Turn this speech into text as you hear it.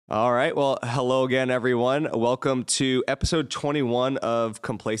All right. Well, hello again, everyone. Welcome to episode 21 of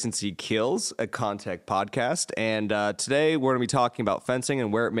Complacency Kills, a Kontek podcast. And today we're going to be talking about fencing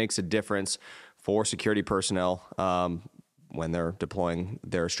and where it makes a difference for security personnel when they're deploying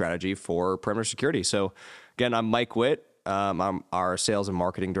their strategy for perimeter security. So again, I'm Mike Witt. I'm our sales and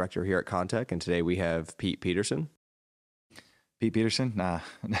marketing director here at Kontek. And today we have Pete Peterson. Pete Peterson,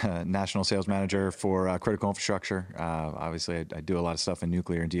 National Sales Manager for Critical Infrastructure. Obviously, I do a lot of stuff in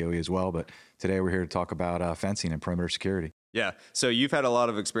nuclear and DOE as well, but today we're here to talk about fencing and perimeter security. Yeah, so you've had a lot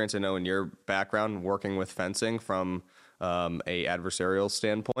of experience, I know, in your background working with fencing from a adversarial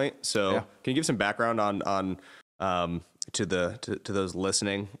standpoint. So Can you give some background on to those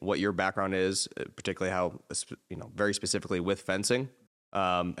listening, what your background is, particularly how, very specifically with fencing?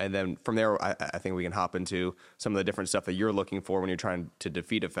 And then from there, I think we can hop into some of the different stuff that you're looking for when you're trying to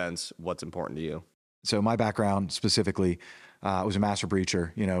defeat a fence. What's important to you? So my background specifically, I was a master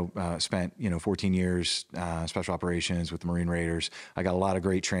breacher, spent, 14 years, special operations with the Marine Raiders. I got a lot of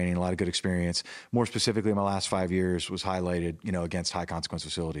great training, a lot of good experience. More specifically, my last 5 years was highlighted, against high consequence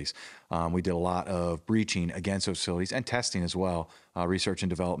facilities. We did a lot of breaching against those facilities and testing as well, research and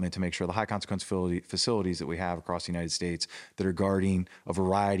development to make sure the high consequence facilities that we have across the United States that are guarding a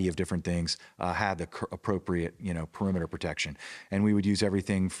variety of different things had the appropriate, perimeter protection. And we would use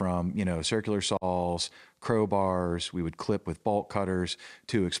everything from, circular saws, crowbars, we would clip with bolt cutters,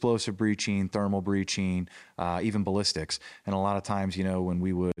 to explosive breaching, thermal breaching, even ballistics. And a lot of times, when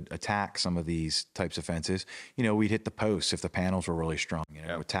we would attack some of these types of fences, we'd hit the posts if the panels were really strong,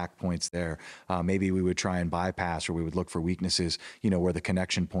 attack points there. Maybe we would try and bypass, or we would look for weaknesses, where the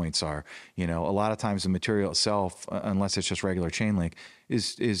connection points are. A lot of times the material itself, unless it's just regular chain link,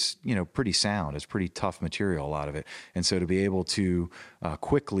 is pretty sound. It's pretty tough material, a lot of it. And so to be able to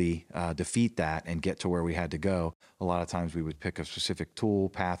quickly defeat that and get to where we had to go, a lot of times we would pick a specific tool,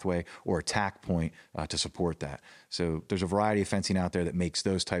 pathway, or attack point to support that. So there's a variety of fencing out there that makes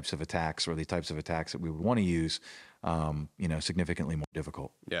those types of attacks, or the types of attacks that we would want to use, significantly more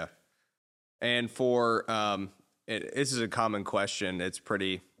difficult. Yeah. And for, this is a common question. It's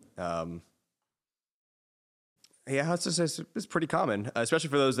pretty, it's pretty common, especially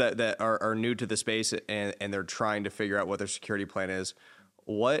for those that are new to the space and they're trying to figure out what their security plan is.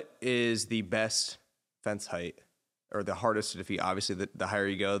 What is the best fence height, or the hardest to defeat? Obviously, the higher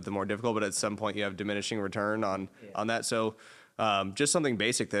you go, the more difficult, but at some point you have diminishing return on that. So just something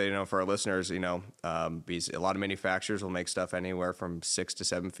basic that, for our listeners, because a lot of manufacturers will make stuff anywhere from 6 to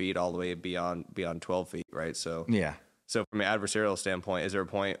 7 feet all the way beyond 12 feet, right? So So from an adversarial standpoint, is there a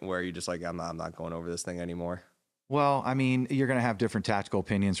point where you're just like, I'm not going over this thing anymore? Well, I mean, you're going to have different tactical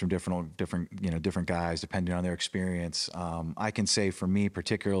opinions from different guys depending on their experience. I can say for me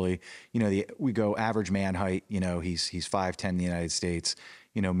particularly, we go average man height. He's 5'10" in the United States.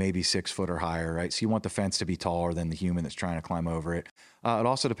 Maybe 6 foot or higher, right? So you want the fence to be taller than the human that's trying to climb over it. It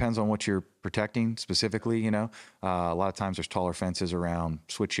also depends on what you're protecting specifically. A lot of times there's taller fences around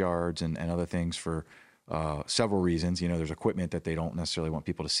switch yards and other things for several reasons. There's equipment that they don't necessarily want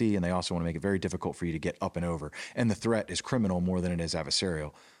people to see, and they also want to make it very difficult for you to get up and over. And the threat is criminal more than it is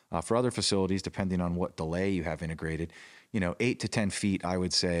adversarial. For other facilities, depending on what delay you have integrated, 8 to 10 feet, I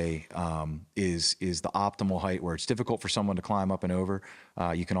would say, is the optimal height where it's difficult for someone to climb up and over.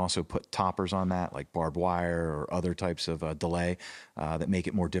 You can also put toppers on that, like barbed wire or other types of delay that make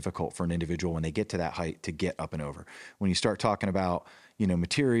it more difficult for an individual when they get to that height to get up and over. When you start talking about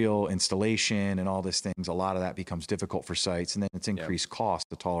material, installation, and all these things, a lot of that becomes difficult for sites, and then it's increased cost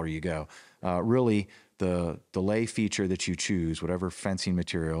the taller you go. Really, the delay feature that you choose, whatever fencing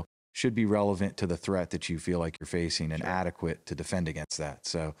material, should be relevant to the threat that you feel like you're facing and adequate to defend against that.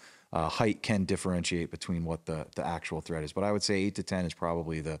 So height can differentiate between what the actual threat is. But I would say 8 to 10 is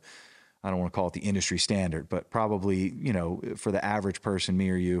probably I don't want to call it the industry standard, but probably, for the average person, me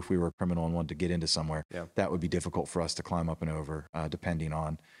or you, if we were a criminal and wanted to get into somewhere, that would be difficult for us to climb up and over, depending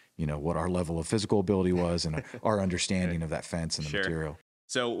on, what our level of physical ability was and our understanding of that fence and the material.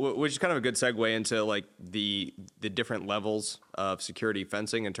 So, which is kind of a good segue into like the different levels of security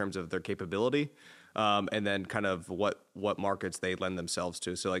fencing in terms of their capability, and then kind of what markets they lend themselves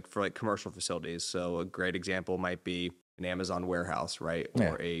to. So, like for commercial facilities. So, a great example might be an Amazon warehouse, right,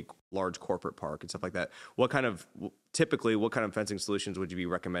 or a large corporate park and stuff like that. Typically, what kind of fencing solutions would you be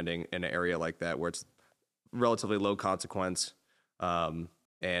recommending in an area like that where it's relatively low consequence, and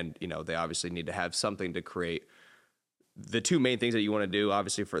they obviously need to have something to create? The two main things that you want to do,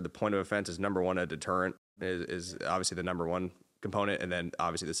 obviously, for the point of offense is, number one, a deterrent is obviously the number one component, and then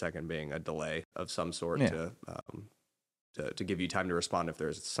obviously the second being a delay of some sort to to give you time to respond if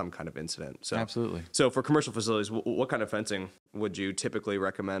there's some kind of incident. So Absolutely. So for commercial facilities, what kind of fencing would you typically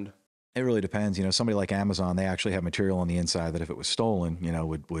recommend? It really depends. Somebody like Amazon, they actually have material on the inside that if it was stolen,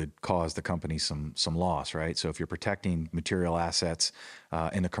 would cause the company some loss, right? So if you're protecting material assets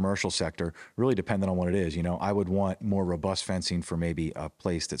in the commercial sector, really dependent on what it is. I would want more robust fencing for maybe a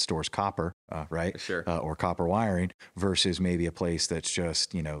place that stores copper, right? Sure. Or copper wiring versus maybe a place that's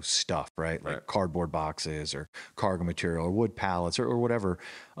just, stuff, right? Like cardboard boxes or cargo material or wood pallets or whatever.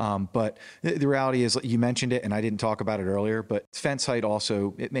 But the reality is, you mentioned it, and I didn't talk about it earlier, but fence height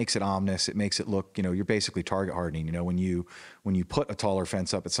also, it makes it ominous. It makes it look, you're basically target hardening. When you put a taller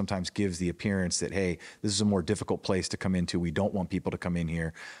fence up, it sometimes gives the appearance that, hey, this is a more difficult place to come into. We don't want people to come in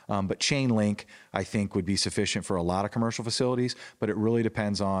here. But chain link, I think, would be sufficient for a lot of commercial facilities, but it really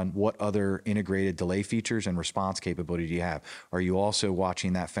depends on what other integrated delay features and response capability do you have. Are you also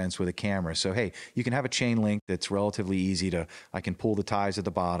watching that fence with a camera? So, hey, you can have a chain link that's relatively easy to, I can pull the ties at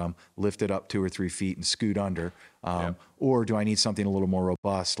the bottom, lift it up 2 or 3 feet and scoot under. Or do I need something a little more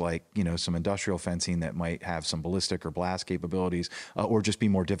robust, like, some industrial fencing that might have some ballistic or blast capabilities, or just be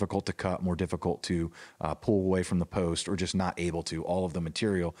more difficult to cut, more difficult to pull away from the post, or just not able to. All of the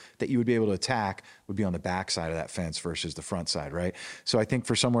material that you would be able to attack would be on the back side of that fence versus the front side, right? So I think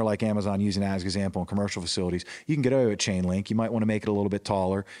for somewhere like Amazon, using that as an example in commercial facilities, you can get away with chain link. You might want to make it a little bit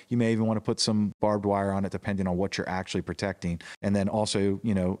taller. You may even want to put some barbed wire on it, depending on what you're actually protecting. And then also,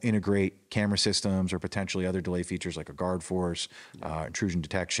 integrate camera systems or potentially other delay features like a guard force, intrusion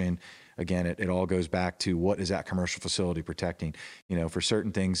detection. Again, it all goes back to what is that commercial facility protecting. For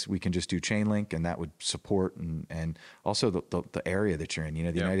certain things, we can just do chain link, and that would support and also the area that you're in.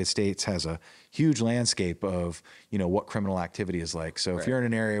 The United States has a huge landscape of, what criminal activity is like. So if you're in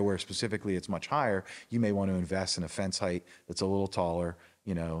an area where specifically it's much higher, you may want to invest in a fence height that's a little taller,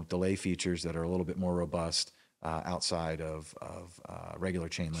 delay features that are a little bit more robust. Outside of regular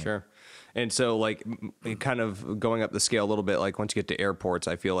chain link. Sure. And so, like, kind of going up the scale a little bit, like once you get to airports,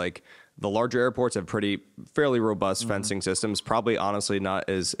 I feel like the larger airports have fairly robust fencing systems, probably honestly not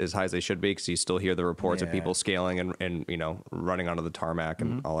as high as they should be, because you still hear the reports of people scaling and running onto the tarmac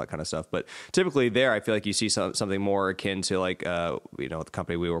and all that kind of stuff. But typically there, I feel like you see something more akin to like, the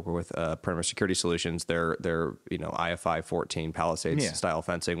company we work with, Perimeter Security Solutions, their IFI-14 Palisade style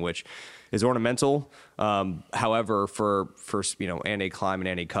fencing, which is ornamental. However, for anti-climb and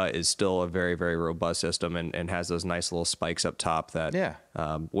anti-cut is still a very, very robust system and has those nice little spikes up top that,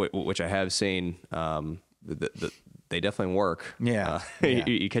 which I have seen, they definitely work.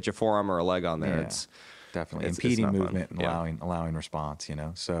 You catch a forearm or a leg on there. It's definitely impeding movement and allowing response,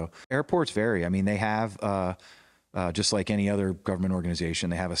 So airports vary. I mean, they have, just like any other government organization,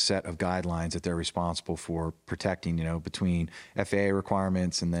 they have a set of guidelines that they're responsible for protecting, between FAA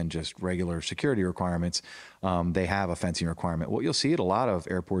requirements and then just regular security requirements. They have a fencing requirement. What you'll see at a lot of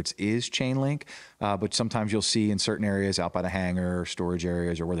airports is chain link, but sometimes you'll see in certain areas out by the hangar, storage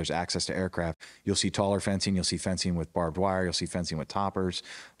areas, or where there's access to aircraft, you'll see taller fencing. You'll see fencing with barbed wire. You'll see fencing with toppers,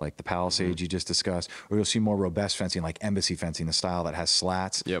 like the Palisade you just discussed, or you'll see more robust fencing, like embassy fencing, the style that has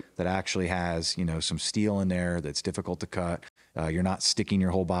slats that actually has, some steel in there that's difficult to cut. You're not sticking your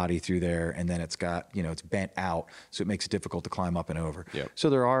whole body through there, and then it's got, it's bent out, so it makes it difficult to climb up and over.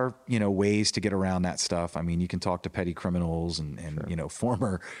 So there are, ways to get around that stuff. I mean, you can talk to petty criminals and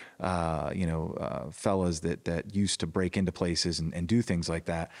former, fellas that used to break into places and do things like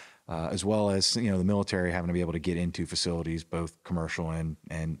that, as well as, the military having to be able to get into facilities, both commercial and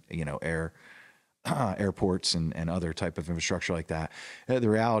airports and other type of infrastructure like that. The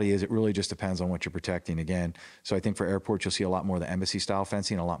reality is it really just depends on what you're protecting again. So I think for airports, you'll see a lot more of the embassy style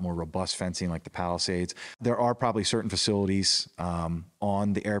fencing, a lot more robust fencing like the Palisades. There are probably certain facilities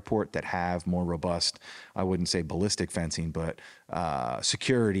on the airport that have more robust, I wouldn't say ballistic fencing, but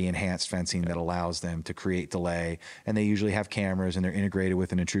security enhanced fencing that allows them to create delay. And they usually have cameras and they're integrated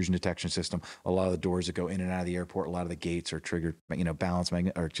with an intrusion detection system. A lot of the doors that go in and out of the airport, a lot of the gates are triggered, balance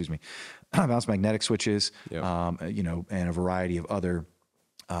magnetic switches, and a variety of other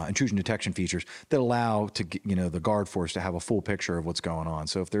intrusion detection features that allow to the guard force to have a full picture of what's going on.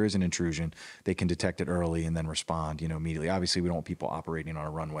 So if there is an intrusion, they can detect it early and then respond, immediately. Obviously, we don't want people operating on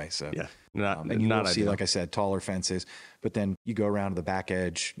a runway. So and you will see, like I said, taller fences. But then you go around to the back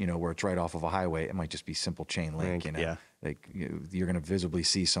edge, where it's right off of a highway. It might just be simple chain link. Like you're going to visibly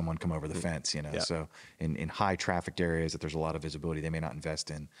see someone come over the fence. So in high trafficked areas that there's a lot of visibility, they may not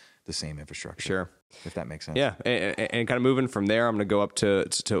invest in the same infrastructure. Sure. If that makes sense. Yeah. And kind of moving from there, I'm going to go up to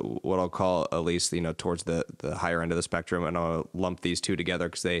what I'll call at least, towards the higher end of the spectrum. And I'll lump these two together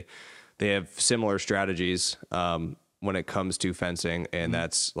because they have similar strategies. when it comes to fencing, and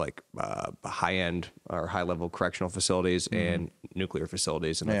that's like high end or high level correctional facilities and nuclear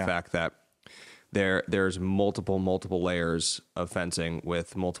facilities, and the fact that there's multiple layers of fencing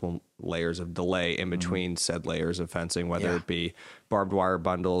with multiple layers of delay in between said layers of fencing, whether it be barbed wire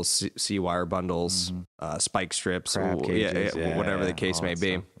bundles, C-wire bundles, spike strips, cages, whatever the case may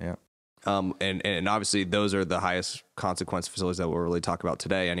be. Yeah. And obviously those are the highest consequence facilities that we'll really talk about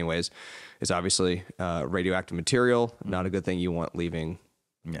today anyways, is obviously radioactive material, not a good thing you want leaving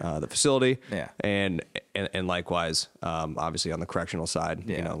the facility. And likewise, obviously on the correctional side,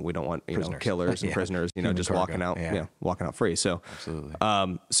 you know, we don't want, you know, killers and prisoners, you know, Human just cargo. walking out free. So, Absolutely.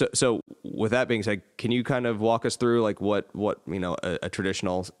 So with that being said, can you kind of walk us through like what, you know, a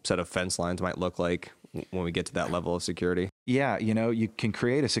traditional set of fence lines might look like when we get to that level of security? Yeah, you know, you can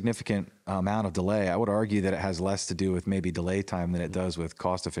create a significant amount of delay. I would argue that it has less to do with maybe delay time than it does with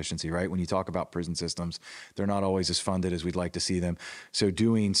cost efficiency, right? When you talk about prison systems, they're not always as funded as we'd like to see them. So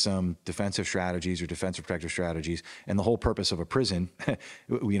doing some defensive strategies or defensive protective strategies, and the whole purpose of a prison,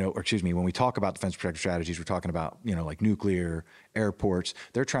 you know, or excuse me, when we talk about defensive protective strategies, we're talking about, you know, like nuclear, airports.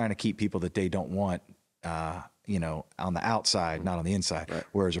 They're trying to keep people that they don't want, you know, on the outside, not on the inside. Right.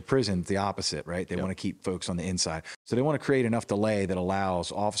 Whereas a prison, the opposite, right? They want to keep folks on the inside. So they want to create enough delay that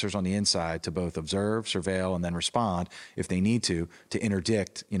allows officers on the inside to both observe, surveil, and then respond if they need to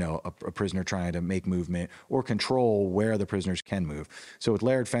interdict, you know, a prisoner trying to make movement or control where the prisoners can move. So with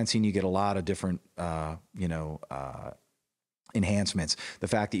layered fencing, you get a lot of different, you know, enhancements. The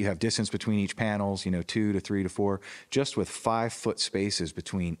fact that you have distance between each panels, you know, 2 to 3 to 4, just with 5-foot spaces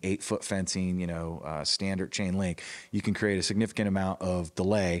between 8-foot fencing, you know, standard chain link, you can create a significant amount of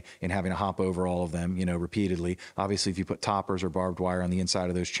delay in having to hop over all of them, you know, repeatedly. Obviously, if you put toppers or barbed wire on the inside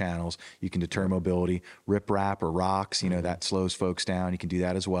of those channels, you can deter mobility. Rip wrap or rocks, you know, that slows folks down. You can do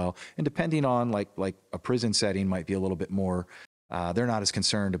that as well. And depending on like a prison setting might be a little bit more, they're not as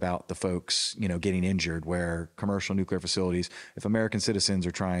concerned about the folks, you know, getting injured, where commercial nuclear facilities, if American citizens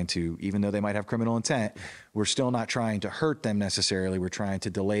are trying to, even though they might have criminal intent, we're still not trying to hurt them necessarily. We're trying to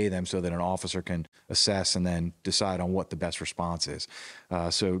delay them so that an officer can assess and then decide on what the best response is.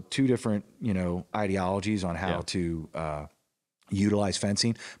 So two different, you know, ideologies on how to utilize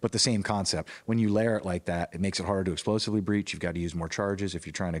fencing, but the same concept. When you layer it like that, it makes it harder to explosively breach. You've got to use more charges if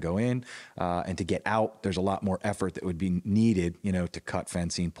you're trying to go in, and to get out, there's a lot more effort that would be needed, you know, to cut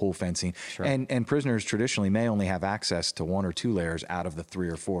fencing, pull fencing. Sure. And prisoners traditionally may only have access to 1 or 2 layers out of the 3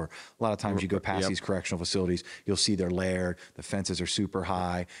 or 4. A lot of times you go past these correctional facilities, you'll see they're layered, the fences are super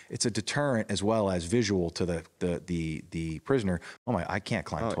high. It's a deterrent as well as visual to the prisoner. Oh my, I can't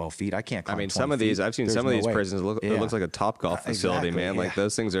climb 12 feet. I can't climb 20 some of these, feet. I've seen some of these prisons, it looks like a Topgolf facility, man. Like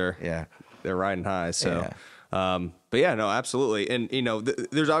those things are, they're riding high. So, but yeah, no, absolutely. And, you know,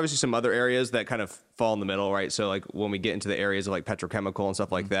 there's obviously some other areas that kind of fall in the middle, right? So like when we get into the areas of like petrochemical and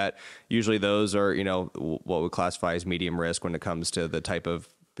stuff like that, usually those are, you know, what we classify as medium risk when it comes to the type of,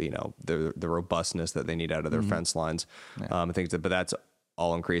 you know, the robustness that they need out of their fence lines. I think but that's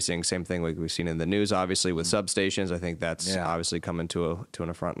all increasing. Same thing like we've seen in the news, obviously with substations. I think that's obviously coming to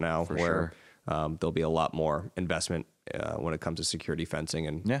an front now where there'll be a lot more investment when it comes to security fencing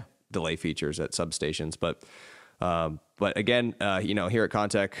and delay features at substations. But again, you know, here at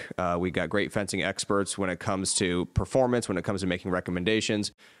Kontek, we got great fencing experts when it comes to performance, when it comes to making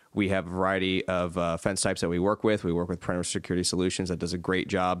recommendations. We have a variety of fence types that we work with. We work with Perimeter Security Solutions that does a great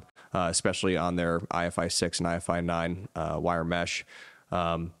job, especially on their IFI-6 and IFI-9 wire mesh.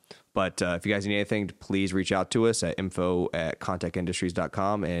 But if you guys need anything, please reach out to us at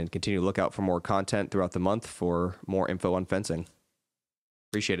info@kontekindustries.com and continue to look out for more content throughout the month for more info on fencing.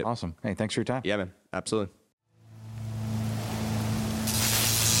 Appreciate it. Awesome. Hey, thanks for your time. Yeah, man. Absolutely.